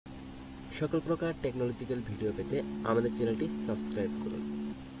সকল প্রকার technological video পেতে আমাদের চ্যানেলটি সাবস্ক্রাইব করুন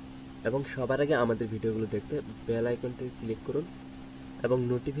এবং সবার আগে আমাদের ভিডিওগুলো দেখতে বেল আইকনটি ক্লিক করুন এবং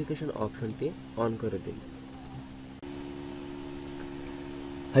নোটিফিকেশন অপশনটি অন করে দিন।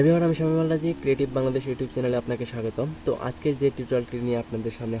 হাই ভিউয়ার, আমি শামীম আল্লাজি, ক্রিয়েটিভ বাংলাদেশ ইউটিউব চ্যানেলে আপনাকে স্বাগতম। তো আজকে যে টিউটোরিয়ালটি নিয়ে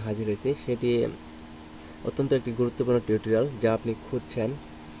আপনাদের সামনে হাজির হয়েছে সেটি অত্যন্ত একটি গুরুত্বপূর্ণ টিউটোরিয়াল, যা আপনি খুঁজছেন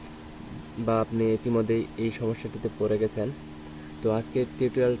বা আপনি ইতিমধ্যেই এই সমস্যাটিতে পড়ে গেছেন। তো আজকের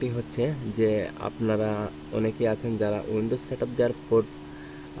টিউটোরিয়ালটি হচ্ছে যে আপনারা অনেকেই আছেন যারা উইন্ডোজ সেটআপ দেওয়ার পর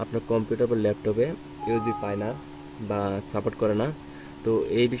আপনার কম্পিউটার বা ল্যাপটপে ইউএসবি পায় না বা সাপোর্ট করে না। তো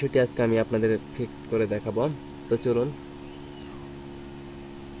এই বিষয়টি আজকে আমি আপনাদের ফিক্স করে দেখাবো। তো চলুন।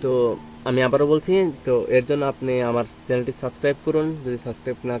 তো আমি আবারও বলছি, তো এর জন্য আপনি আমার চ্যানেলটি সাবস্ক্রাইব করুন যদি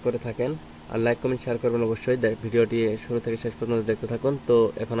সাবস্ক্রাইব না করে থাকেন, আর লাইক কমেন্ট শেয়ার করবেন অবশ্যই। ভিডিওটি শুরু থেকে শেষ পর্যন্ত দেখতে থাকুন। তো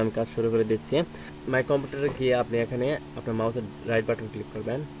এখন আমি কাজ শুরু করে দিচ্ছি। মাই কম্পিউটারে গিয়ে আপনি এখানে আপনার মাউসের রাইট বাটন ক্লিক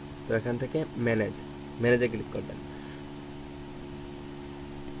করবেন। তো এখান থেকে ম্যানেজে ক্লিক করবেন।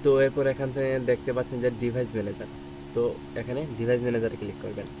 তো এরপর এখান থেকে দেখতে পাচ্ছেন যে ডিভাইস ম্যানেজার। তো এখানে ডিভাইস ম্যানেজারে ক্লিক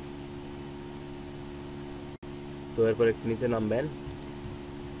করবেন। তো এরপর একটু নিচে নামবেন।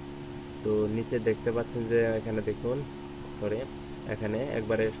 তো নিচে দেখতে পাচ্ছেন যে এখানে দেখুন, এখানে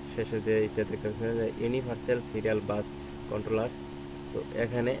একবারে শেষে যে এটা দেখতে পাচ্ছেন যে ইউনিভার্সাল সিরিয়াল বাস কন্ট্রোলার। তো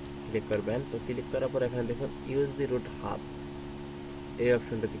এখানে ক্লিক করবেন। তো ক্লিক করার পর এখানে দেখুন ইউএসবি রুট হাব, এই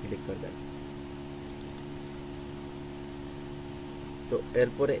অপশনটাতে ক্লিক করবেন। তো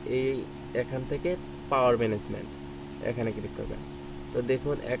এরপরে এখান থেকে পাওয়ার ম্যানেজমেন্ট এখানে ক্লিক করবেন। তো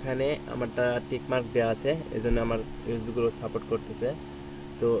দেখুন এখানে আমারটা টিকমার্ক দেওয়া আছে, এই জন্য আমার ইউএসবিগুলো সাপোর্ট করতেছে।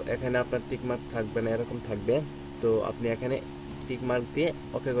 তো এখানে আপনার টিকমার্ক থাকবে না, এরকম থাকবে। তো আপনি এখানে টিকমার্ক দিয়ে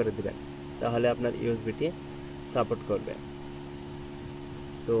ওকে করে দিবেন, তাহলে আপনার ইউএসবিটি সাপোর্ট করবে।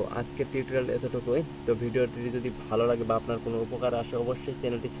 তো আজকের টিউটোরিয়াল এতটুকুই। তো ভিডিওটি যদি ভালো লাগে বা আপনার কোনো উপকার আসে অবশ্যই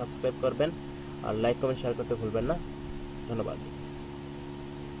চ্যানেলটি সাবস্ক্রাইব করবেন আর লাইক কমেন্ট শেয়ার করতে ভুলবেন না। ধন্যবাদ।